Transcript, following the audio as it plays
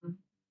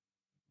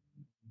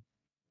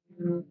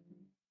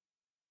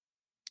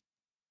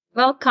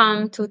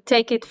Welcome to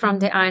Take It from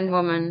the Iron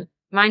Woman.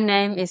 My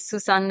name is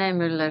Susanne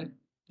Müller,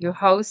 your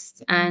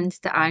host and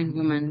the Iron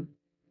Woman.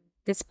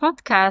 This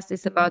podcast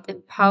is about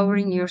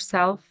empowering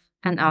yourself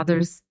and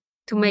others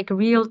to make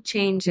real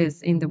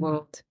changes in the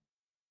world.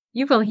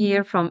 You will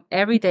hear from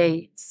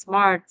everyday,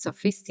 smart,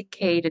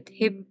 sophisticated,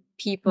 hip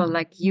people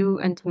like you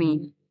and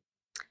me.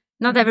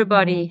 Not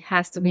everybody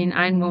has to be an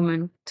Iron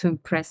Woman to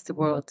impress the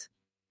world.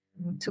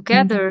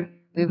 Together,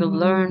 we will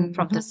learn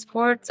from the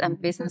sports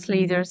and business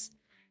leaders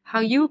how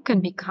you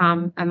can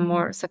become a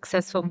more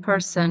successful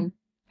person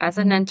as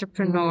an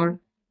entrepreneur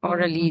or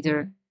a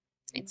leader.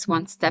 It's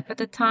one step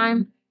at a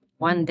time,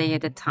 one day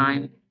at a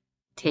time.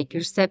 Take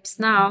your steps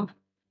now.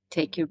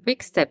 Take your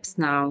big steps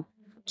now.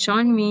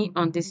 Join me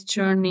on this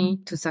journey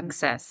to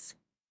success.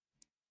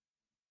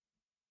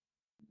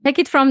 Take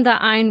it from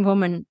the Iron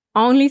Woman,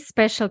 only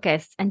special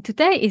guests. And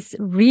today is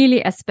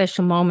really a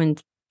special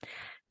moment.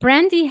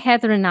 Brandi,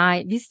 Heather, and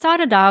I, we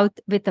started out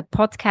with the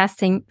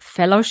podcasting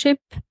fellowship.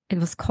 It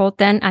was called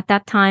then at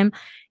that time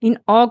in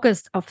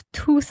August of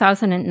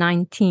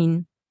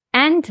 2019.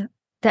 And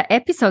the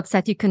episodes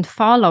that you can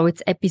follow,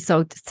 it's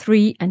episode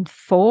 3 and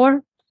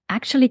 4,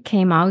 actually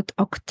came out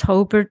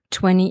October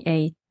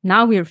 28th.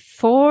 Now we're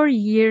 4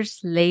 years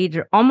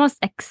later, almost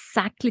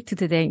exactly to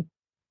the day.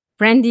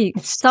 Brandi,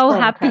 so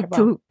happy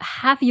incredible to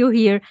have you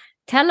here.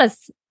 Tell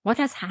us what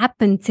has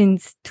happened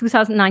since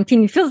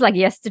 2019. It feels like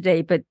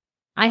yesterday, but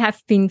I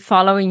have been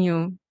following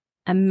you.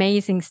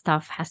 Amazing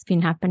stuff has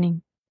been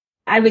happening.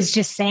 I was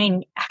just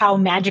saying how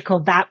magical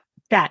that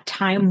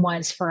time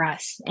was for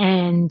us.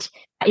 And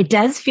it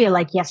does feel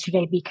like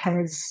yesterday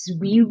because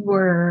we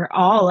were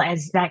all,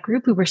 as that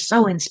group, we were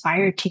so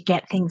inspired to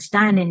get things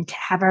done and to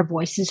have our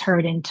voices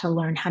heard and to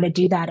learn how to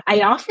do that. I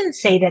often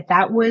say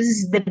that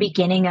was the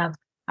beginning of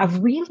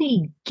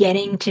really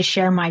getting to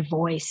share my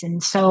voice.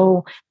 And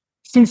so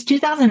since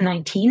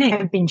 2019, I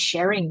have been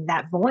sharing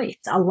that voice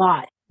a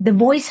lot. The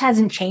voice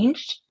hasn't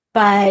changed,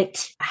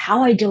 but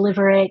how I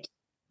deliver it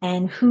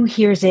and who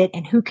hears it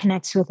and who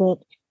connects with it,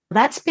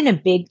 that's been a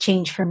big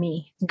change for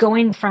me.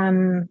 Going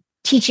from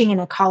teaching in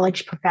a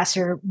college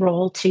professor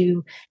role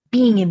to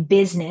being in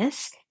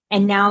business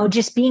and now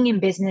just being in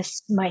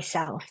business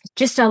myself,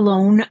 just a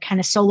lone kind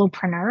of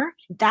solopreneur,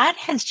 that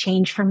has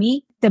changed for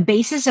me. The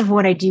basis of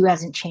what I do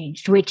hasn't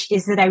changed, which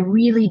is that I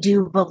really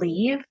do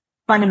believe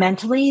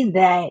fundamentally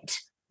that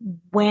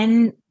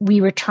when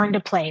we return to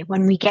play,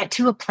 when we get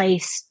to a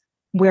place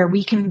where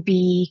we can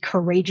be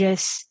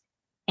courageous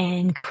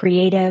and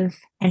creative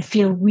and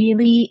feel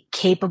really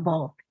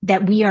capable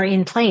that we are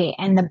in play,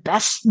 and the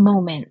best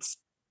moments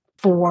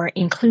for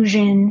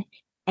inclusion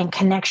and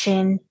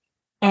connection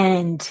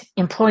and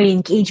employee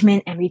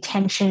engagement and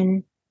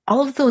retention, all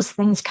of those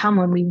things come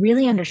when we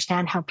really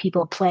understand how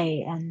people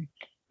play.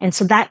 And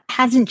so that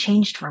hasn't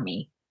changed for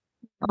me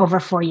over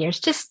 4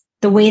 years, just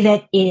the way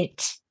that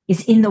it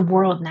is in the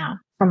world now,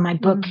 from my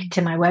book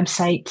to my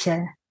website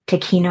to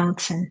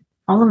keynotes and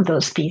all of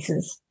those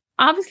pieces.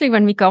 Obviously,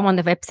 when we go on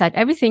the website,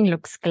 everything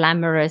looks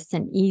glamorous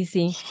and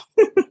easy.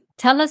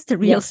 Tell us the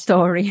real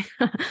story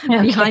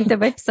behind the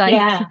website.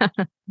 Yeah.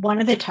 One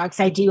of the talks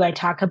I do, I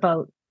talk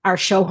about our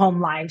show home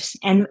lives,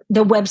 and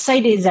the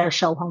website is our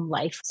show home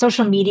life.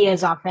 Social media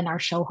is often our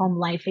show home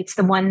life. It's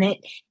the one that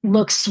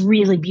looks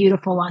really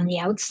beautiful on the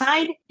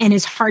outside and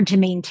is hard to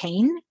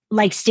maintain,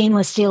 like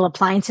stainless steel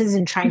appliances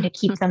and trying to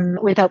keep them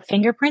without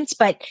fingerprints.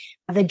 But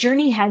the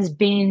journey has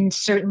been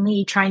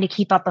certainly trying to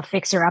keep up a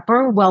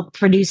fixer-upper while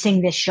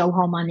producing this show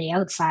home on the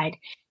outside.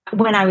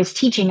 When I was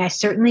teaching, I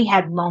certainly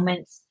had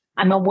moments.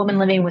 I'm a woman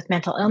living with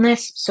mental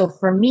illness. So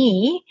for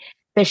me,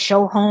 the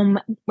show home,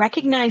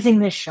 recognizing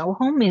the show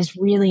home is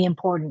really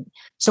important.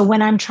 So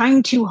when I'm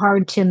trying too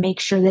hard to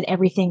make sure that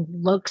everything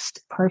looks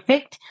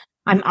perfect,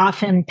 I'm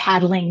often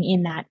paddling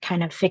in that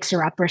kind of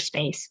fixer-upper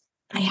space.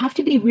 I have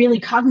to be really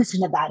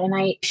cognizant of that. And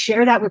I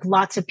share that with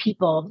lots of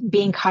people,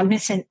 being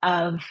cognizant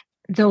of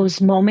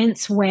those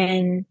moments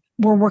when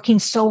we're working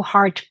so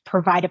hard to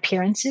provide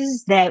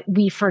appearances that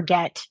we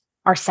forget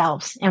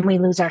ourselves and we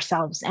lose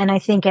ourselves. And I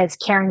think as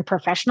caring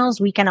professionals,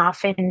 we can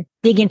often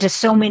dig into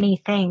so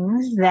many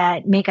things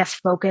that make us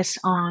focus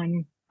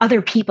on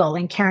other people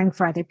and caring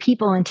for other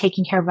people and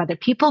taking care of other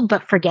people,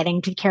 but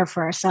forgetting to care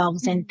for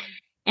ourselves.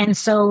 And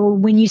so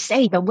when you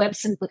say the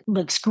website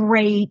looks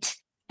great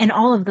and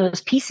all of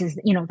those pieces,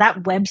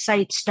 that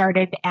website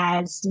started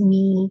as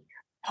me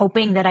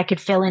hoping that I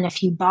could fill in a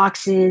few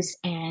boxes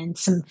and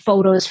some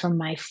photos from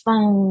my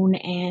phone.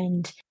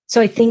 And so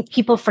I think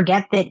people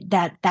forget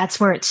that's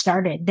where it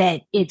started,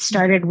 that it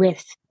started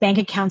with bank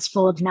accounts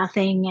full of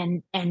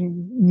nothing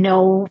and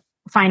no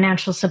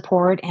financial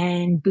support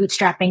and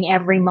bootstrapping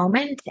every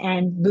moment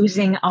and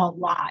losing a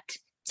lot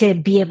to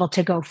be able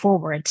to go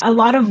forward. A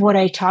lot of what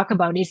I talk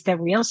about is the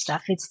real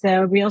stuff. It's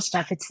the real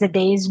stuff. It's the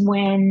days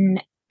when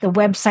the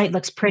website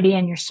looks pretty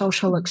and your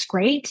social looks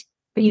great,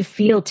 but you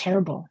feel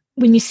terrible.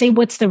 When you say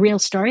what's the real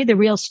story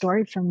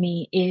for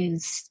me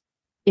is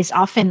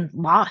often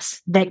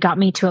loss that got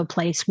me to a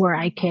place where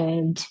I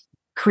could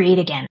create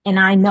again. And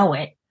I know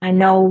it. I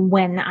know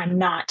when I'm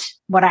not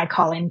what I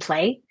call in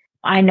play.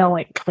 I know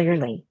it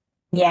clearly,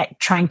 yet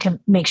trying to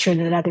make sure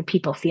that other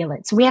people feel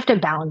it. So we have to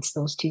balance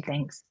those two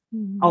things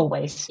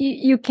always.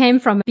 You came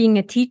from being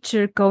a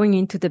teacher going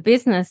into the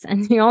business,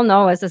 and we all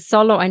know as a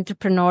solo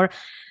entrepreneur,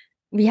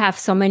 we have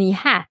so many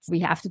hats. We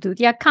have to do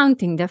the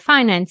accounting, the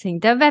financing,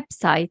 the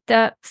website,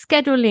 the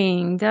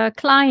scheduling, the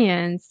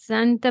clients,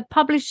 and the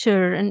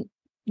publisher, and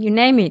you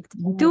name it,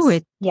 we do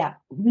it. Yeah,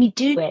 we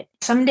do it.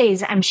 Some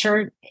days, I'm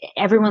sure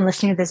everyone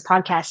listening to this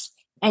podcast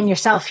and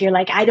yourself, you're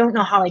like, I don't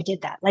know how I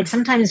did that. Like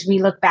sometimes we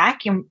look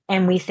back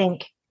and we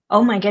think,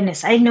 oh my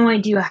goodness, I had no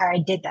idea how I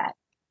did that.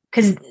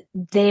 Because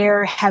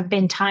there have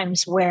been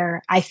times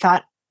where I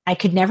thought I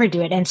could never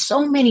do it. And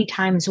so many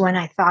times when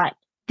I thought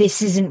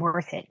this isn't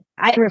worth it.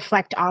 I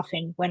reflect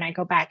often when I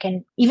go back.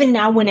 And even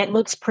now when it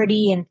looks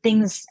pretty and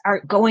things are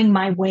going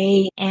my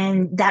way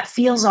and that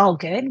feels all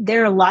good,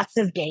 there are lots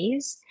of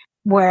days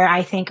where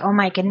I think, oh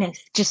my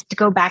goodness, just to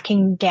go back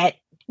and get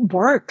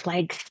work,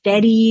 like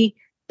steady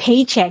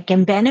paycheck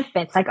and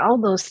benefits, like all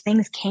those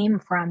things came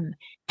from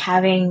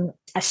having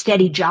a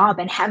steady job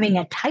and having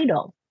a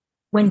title.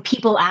 When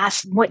people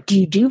ask, what do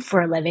you do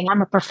for a living?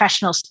 I'm a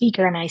professional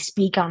speaker and I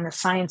speak on the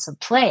science of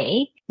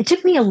play. It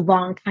took me a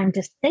long time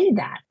to say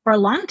that. For a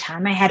long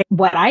time, I had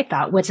what I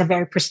thought was a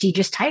very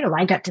prestigious title.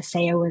 I got to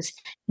say I was,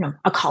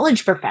 a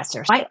college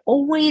professor. I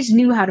always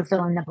knew how to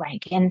fill in the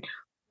blank. And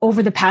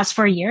over the past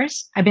 4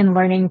 years, I've been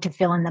learning to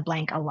fill in the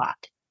blank a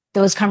lot.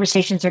 Those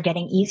conversations are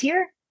getting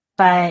easier,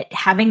 but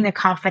having the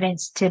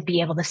confidence to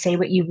be able to say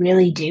what you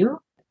really do,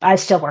 I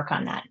still work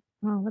on that.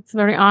 Oh, that's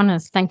very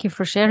honest. Thank you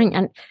for sharing.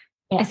 And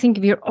I think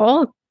we're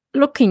all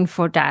looking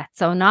for that.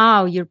 So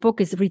now your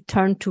book is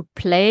Return to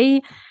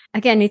Play.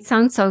 Again, it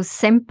sounds so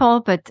simple,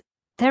 but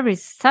there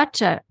is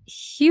such a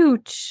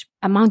huge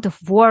amount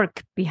of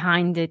work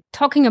behind it.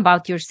 Talking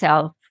about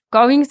yourself,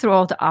 going through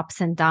all the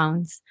ups and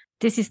downs.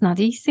 This is not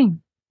easy.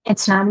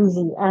 It's not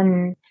easy.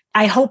 And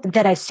I hope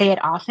that I say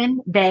it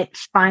often, that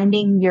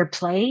finding your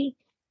play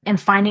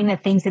and finding the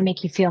things that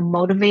make you feel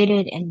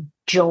motivated and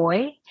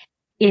joy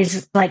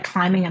is like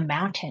climbing a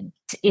mountain.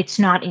 It's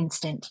not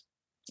instant.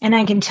 And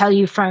I can tell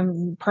you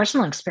from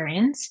personal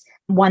experience,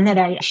 one that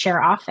I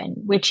share often,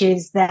 which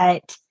is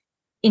that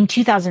in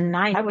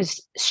 2009, I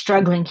was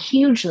struggling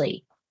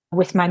hugely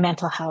with my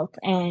mental health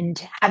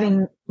and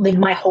having lived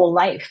my whole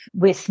life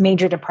with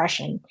major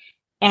depression.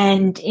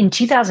 And in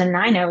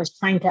 2009, I was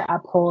trying to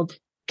uphold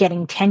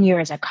getting tenure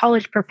as a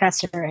college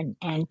professor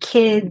and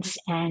kids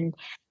and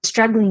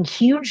struggling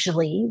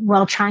hugely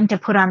while trying to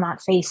put on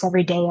that face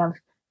every day of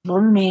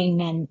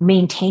learning and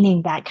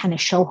maintaining that kind of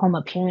show home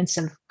appearance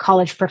of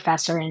college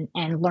professor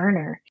and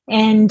learner.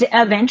 And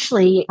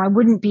eventually I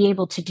wouldn't be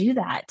able to do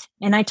that.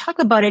 And I talk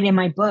about it in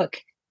my book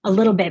a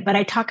little bit, but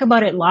I talk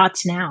about it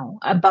lots now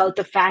about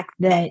the fact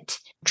that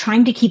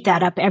trying to keep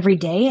that up every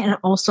day and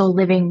also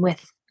living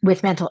with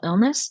mental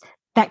illness,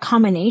 that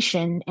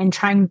combination and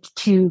trying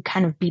to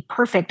kind of be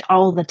perfect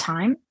all the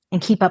time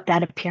and keep up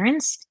that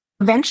appearance.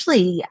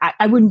 Eventually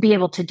I wouldn't be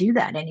able to do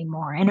that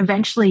anymore. And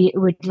eventually it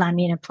would land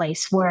me in a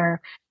place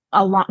where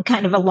a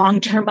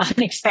long-term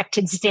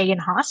unexpected stay in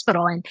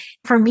hospital. And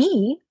for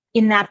me,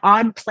 in that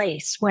odd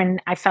place when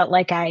I felt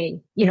like I,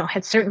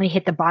 had certainly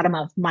hit the bottom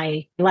of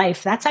my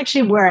life, that's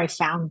actually where I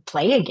found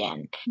play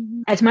again.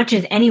 Mm-hmm. As much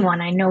as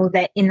anyone, I know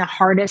that in the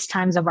hardest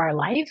times of our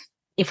life,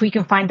 if we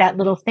can find that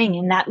little thing,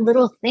 and that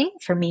little thing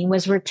for me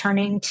was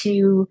returning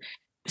to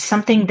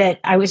something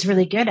that I was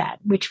really good at,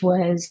 which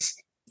was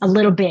a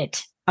little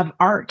bit of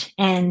art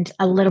and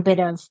a little bit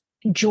of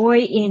joy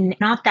in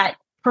not that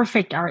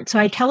perfect art. So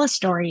I tell a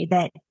story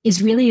that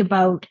is really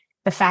about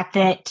the fact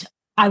that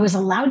I was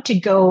allowed to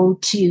go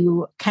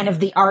to kind of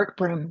the art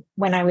room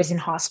when I was in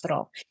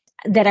hospital,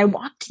 that I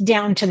walked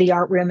down to the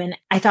art room and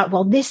I thought,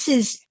 well, this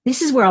is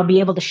where I'll be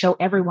able to show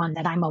everyone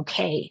that I'm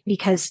okay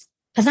because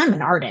I'm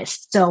an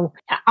artist. So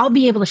I'll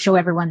be able to show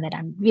everyone that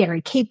I'm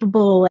very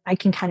capable. I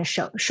can kind of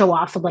show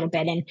off a little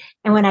bit. And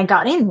when I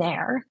got in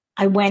there,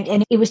 I went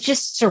and it was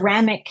just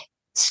ceramic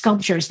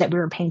sculptures that we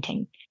were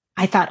painting.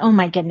 I thought, oh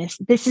my goodness,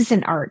 this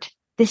isn't art.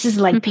 This is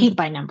like paint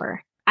by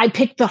number. I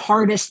picked the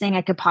hardest thing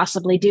I could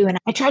possibly do. And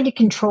I tried to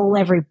control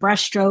every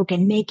brushstroke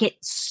and make it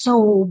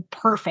so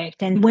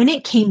perfect. And when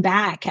it came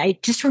back, I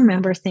just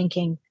remember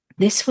thinking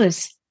it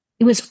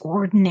was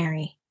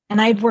ordinary. And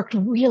I'd worked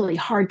really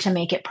hard to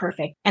make it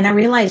perfect. And I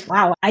realized,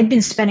 wow, I'd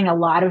been spending a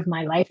lot of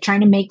my life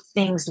trying to make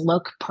things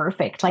look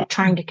perfect, like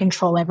trying to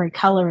control every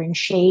color and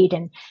shade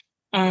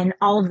and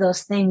all of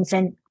those things.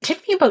 And it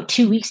took me about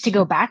 2 weeks to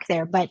go back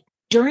there. But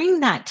during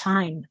that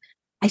time,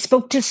 I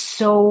spoke to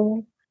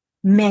so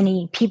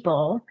many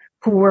people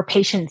who were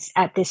patients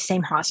at this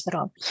same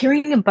hospital,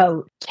 hearing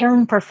about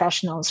caring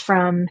professionals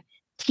from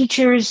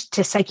teachers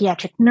to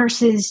psychiatric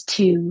nurses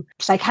to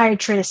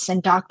psychiatrists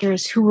and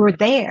doctors who were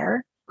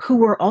there, who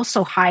were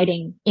also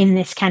hiding in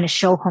this kind of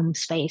show home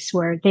space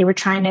where they were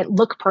trying to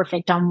look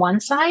perfect on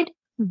one side,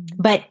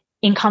 but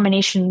in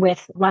combination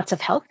with lots of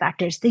health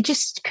factors, they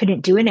just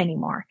couldn't do it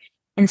anymore.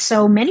 And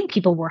so many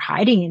people were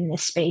hiding in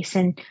this space.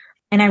 And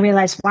I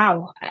realized,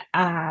 wow,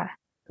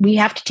 we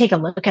have to take a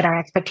look at our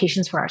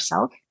expectations for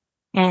ourselves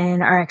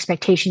and our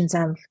expectations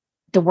of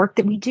the work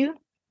that we do.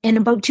 And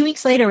about 2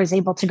 weeks later, I was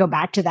able to go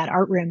back to that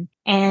art room,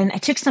 and I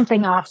took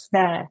something off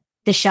the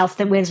shelf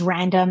that was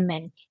random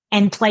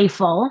and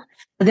playful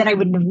that I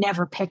would have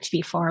never picked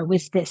before. It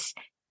was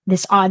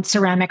this odd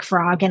ceramic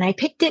frog. And I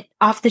picked it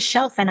off the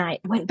shelf, and I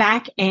went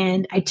back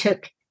and I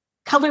took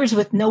colors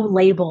with no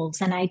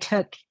labels, and I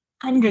took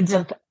hundreds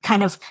of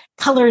kind of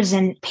colors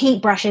and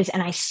paintbrushes,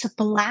 and I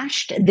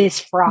splashed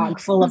this frog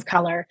full of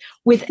color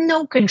with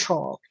no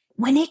control.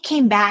 When it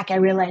came back, I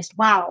realized,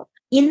 wow,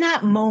 in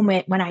that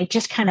moment when I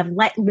just kind of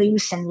let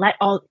loose and let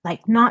all,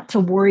 like, not to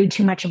worry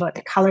too much about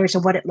the colors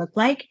or what it looked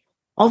like,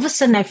 all of a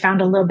sudden I found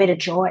a little bit of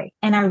joy.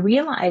 And I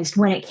realized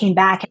when it came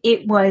back,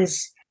 it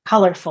was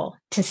colorful,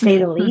 to say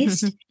the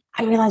least.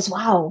 I realized,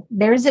 wow,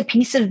 there's a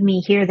piece of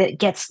me here that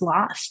gets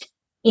lost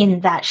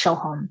in that show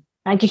home,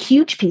 like a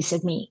huge piece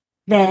of me,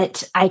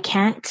 that I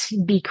can't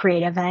be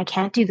creative and I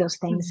can't do those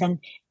things.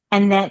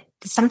 And that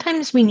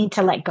sometimes we need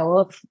to let go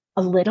of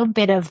a little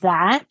bit of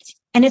that.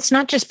 And it's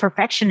not just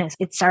perfectionist,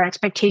 it's our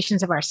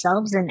expectations of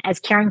ourselves. And as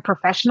caring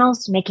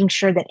professionals, making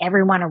sure that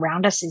everyone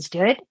around us is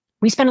good.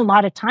 We spend a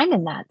lot of time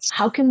in that. So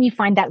how can we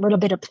find that little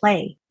bit of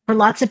play? For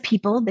lots of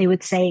people, they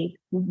would say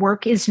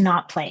work is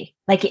not play.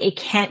 Like, it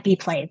can't be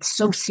play. It's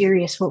so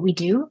serious what we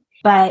do.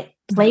 But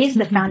play is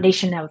the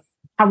foundation of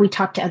how we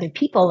talk to other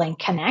people and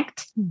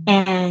connect.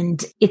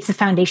 And it's the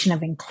foundation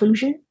of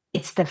inclusion.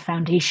 It's the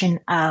foundation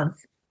of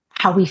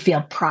how we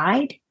feel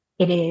pride.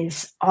 It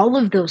is all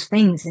of those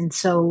things. And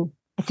so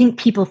I think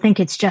people think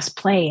it's just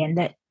play, and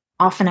that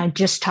often I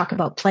just talk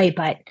about play,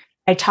 but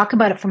I talk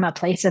about it from a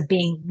place of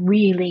being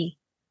really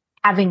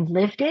having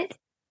lived it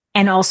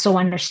and also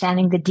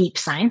understanding the deep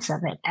science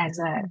of it as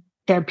a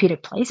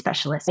therapeutic play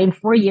specialist. In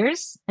 4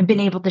 years, I've been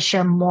able to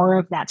share more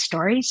of that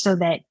story so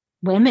that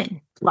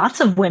women, lots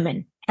of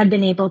women, have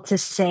been able to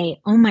say,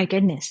 oh my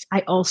goodness,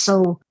 I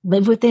also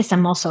live with this.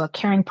 I'm also a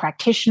caring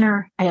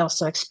practitioner. I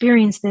also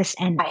experience this,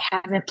 and I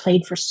haven't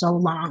played for so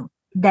long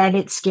that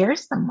it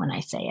scares them when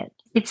I say it.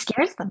 It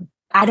scares them.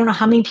 I don't know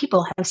how many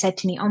people have said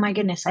to me, oh my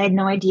goodness, I had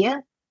no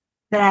idea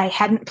that I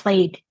hadn't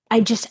played.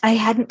 I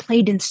hadn't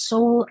played in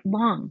so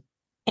long.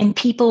 And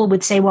people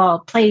would say, well,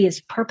 play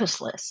is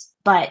purposeless,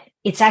 but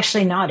it's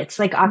actually not. It's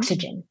like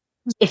oxygen.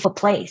 If a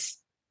place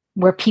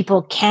where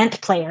people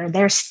can't play or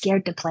they're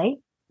scared to play,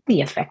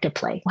 the effect of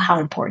play, how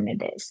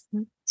important it is.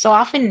 So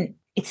often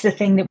it's the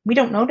thing that we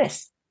don't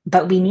notice,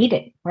 but we need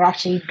it. We're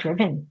actually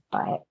driven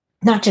by it,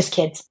 not just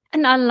kids.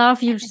 And I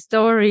love your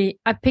story.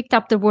 I picked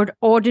up the word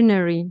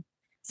ordinary.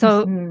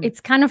 So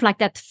it's kind of like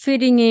that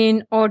fitting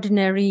in,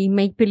 ordinary,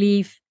 make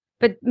believe.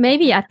 But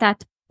maybe at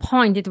that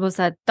point, it was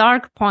a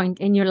dark point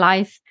in your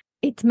life.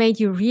 It made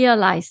you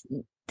realize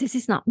this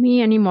is not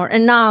me anymore.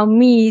 And now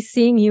me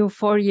seeing you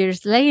 4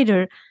 years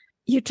later,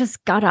 you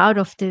just got out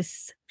of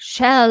this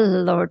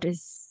shell or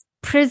this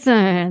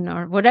prison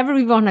or whatever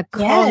we want to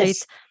call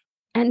it.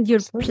 And you're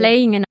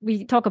playing, and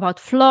we talk about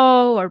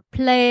flow or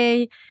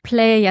play,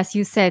 as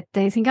you said,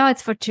 they think, oh,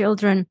 it's for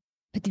children,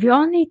 but we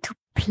all need to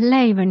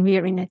play when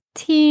we're in a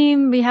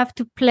team. We have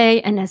to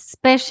play. And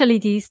especially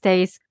these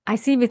days, I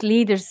see with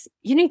leaders,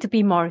 you need to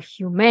be more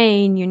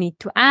humane. You need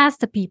to ask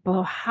the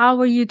people, how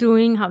are you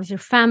doing? How's your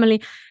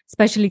family?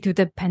 Especially to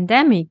the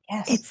pandemic.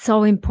 Yes. It's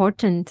so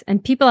important.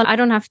 And people, I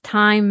don't have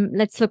time.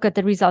 Let's look at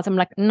the results. I'm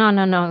like,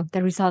 no,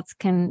 the results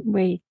can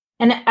wait.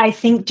 And I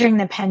think during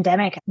the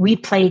pandemic, we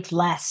played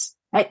less.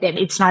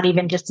 It's not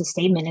even just a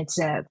statement. It's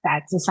a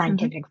fact. It's a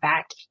scientific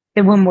fact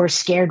that when we're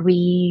scared,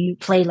 we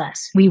play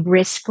less. We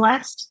risk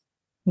less.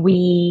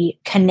 We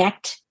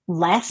connect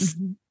less.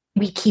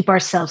 We keep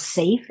ourselves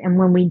safe. And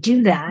when we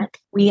do that,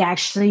 we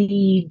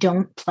actually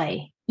don't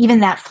play.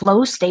 Even that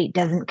flow state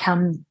doesn't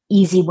come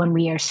easy when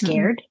we are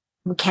scared.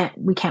 We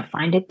can't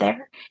find it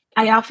there.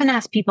 I often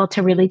ask people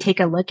to really take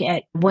a look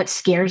at what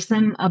scares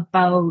them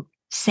about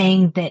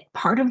saying that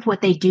part of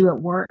what they do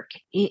at work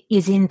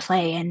is in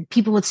play. And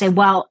people would say,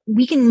 well,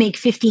 we can make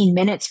 15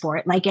 minutes for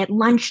it. Like at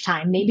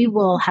lunchtime, maybe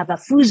we'll have a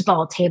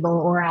foosball table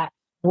or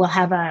we'll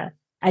have a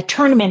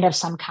tournament of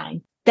some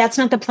kind. That's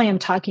not the play I'm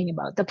talking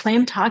about. The play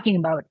I'm talking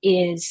about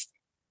is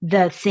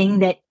the thing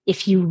that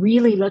if you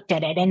really looked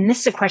at it, and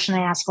this is a question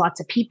I ask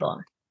lots of people,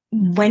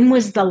 when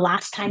was the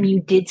last time you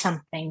did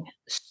something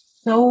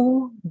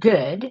so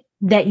good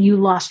that you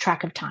lost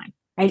track of time?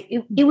 Right?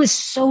 It was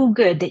so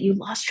good that you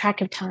lost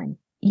track of time.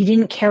 You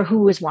didn't care who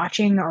was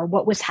watching or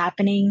what was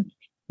happening.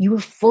 You were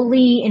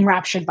fully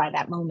enraptured by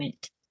that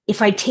moment.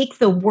 If I take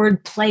the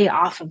word play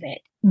off of it,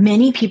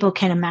 many people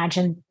can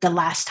imagine the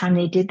last time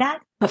they did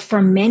that. But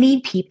for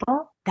many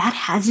people, that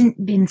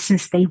hasn't been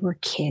since they were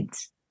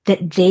kids,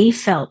 that they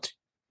felt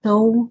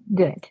so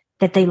good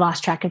that they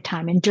lost track of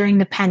time. And during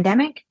the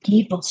pandemic,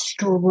 people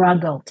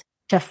struggled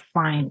to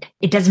find.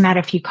 It doesn't matter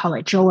if you call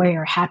it joy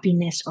or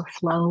happiness or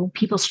flow.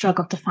 People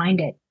struggle to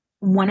find it.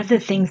 One of the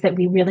things that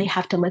we really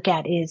have to look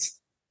at is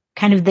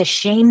kind of the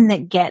shame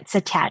that gets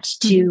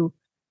attached to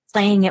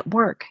playing at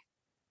work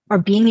or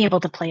being able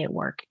to play at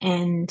work.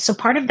 And so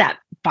part of that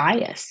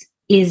bias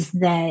is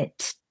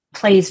that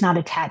play is not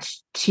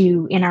attached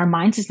to, in our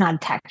minds, is not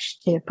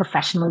attached to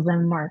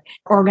professionalism or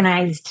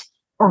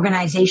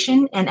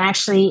organization. And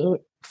actually,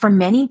 for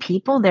many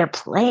people, their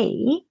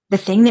play, the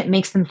thing that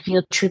makes them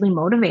feel truly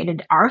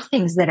motivated, are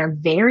things that are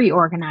very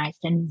organized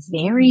and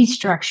very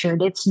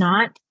structured. It's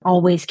not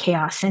always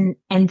chaos. And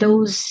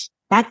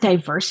that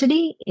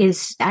diversity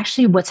is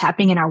actually what's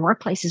happening in our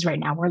workplaces right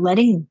now. We're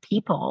letting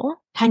people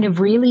kind of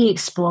really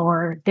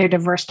explore their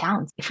diverse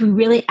talents. If we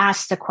really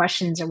ask the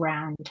questions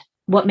around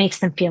what makes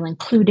them feel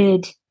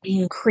included,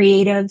 being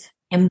creative,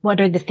 and what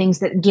are the things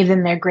that give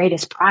them their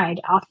greatest pride,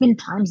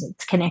 oftentimes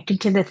it's connected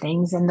to the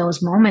things in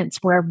those moments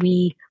where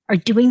we are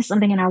doing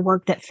something in our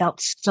work that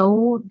felt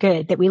so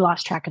good that we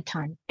lost track of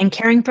time. And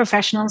caring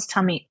professionals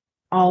tell me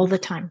all the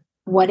time,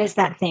 what is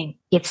that thing?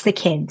 It's the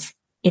kids.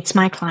 It's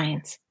my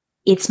clients.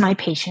 It's my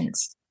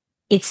patients.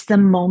 It's the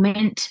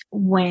moment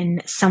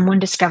when someone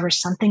discovers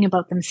something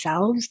about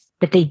themselves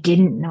that they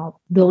didn't know.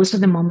 Those are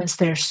the moments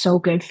that are so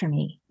good for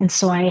me. And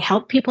so I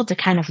help people to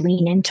kind of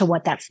lean into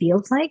what that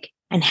feels like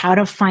and how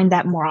to find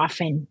that more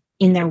often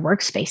in their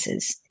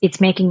workspaces.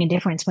 It's making a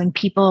difference when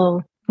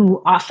people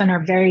who often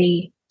are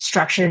very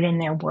structured in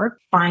their work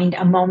find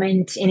a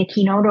moment in a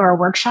keynote or a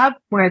workshop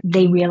where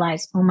they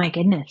realize, oh my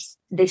goodness,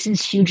 this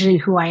is hugely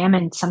who I am.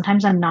 And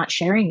sometimes I'm not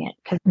sharing it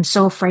because I'm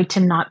so afraid to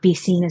not be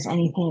seen as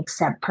anything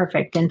except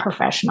perfect and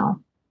professional.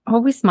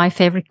 Always my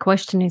favorite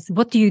question is,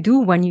 what do you do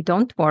when you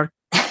don't work?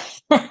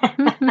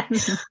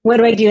 What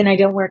do I do when I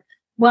don't work?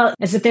 Well,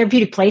 as a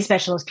therapeutic play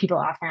specialist, people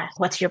often ask,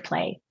 what's your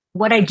play?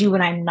 What I do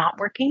when I'm not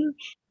working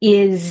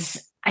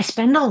is I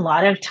spend a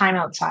lot of time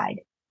outside.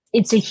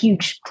 It's a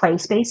huge play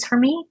space for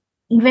me.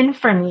 Even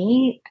for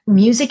me,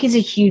 music is a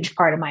huge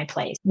part of my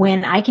play.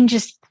 When I can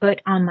just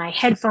put on my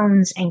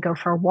headphones and go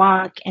for a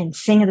walk and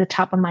sing at the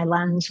top of my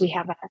lungs. We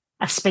have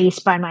a space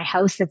by my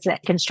house that's a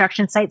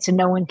construction site, so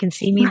no one can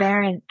see me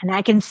there. And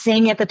I can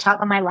sing at the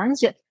top of my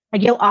lungs.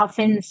 Like, you'll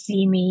often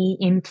see me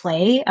in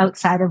play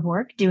outside of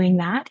work doing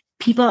that.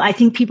 I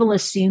think people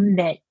assume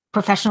that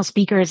professional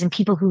speakers and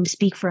people who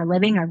speak for a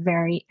living are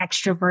very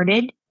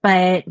extroverted,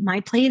 but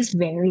my play is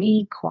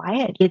very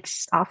quiet.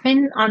 It's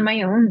often on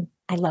my own.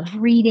 I love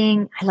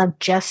reading. I love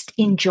just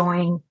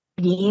enjoying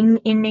being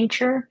in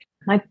nature.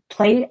 My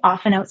play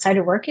often outside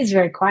of work is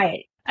very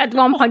quiet. At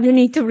one point, you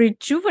need to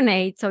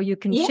rejuvenate so you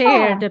can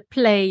share the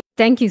play.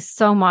 Thank you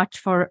so much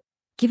for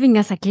giving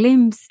us a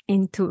glimpse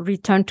into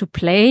Return to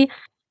Play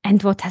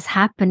and what has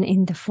happened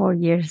in the 4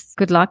 years.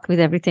 Good luck with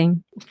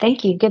everything.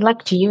 Thank you. Good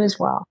luck to you as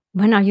well.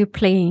 When are you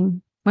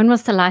playing? When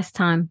was the last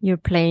time you're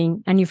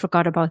playing and you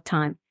forgot about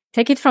time?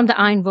 Take it from the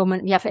Iron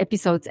Woman. We have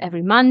episodes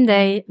every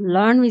Monday.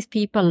 Learn with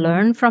people,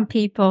 learn from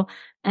people.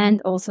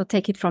 And also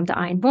Take It from the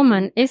Iron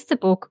Woman is the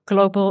book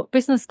Global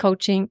Business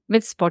Coaching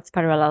with Sports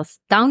Parallels.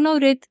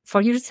 Download it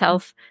for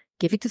yourself,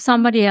 give it to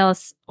somebody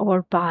else,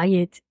 or buy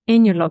it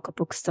in your local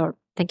bookstore.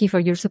 Thank you for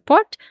your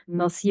support.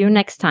 We'll see you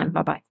next time.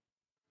 Bye-bye.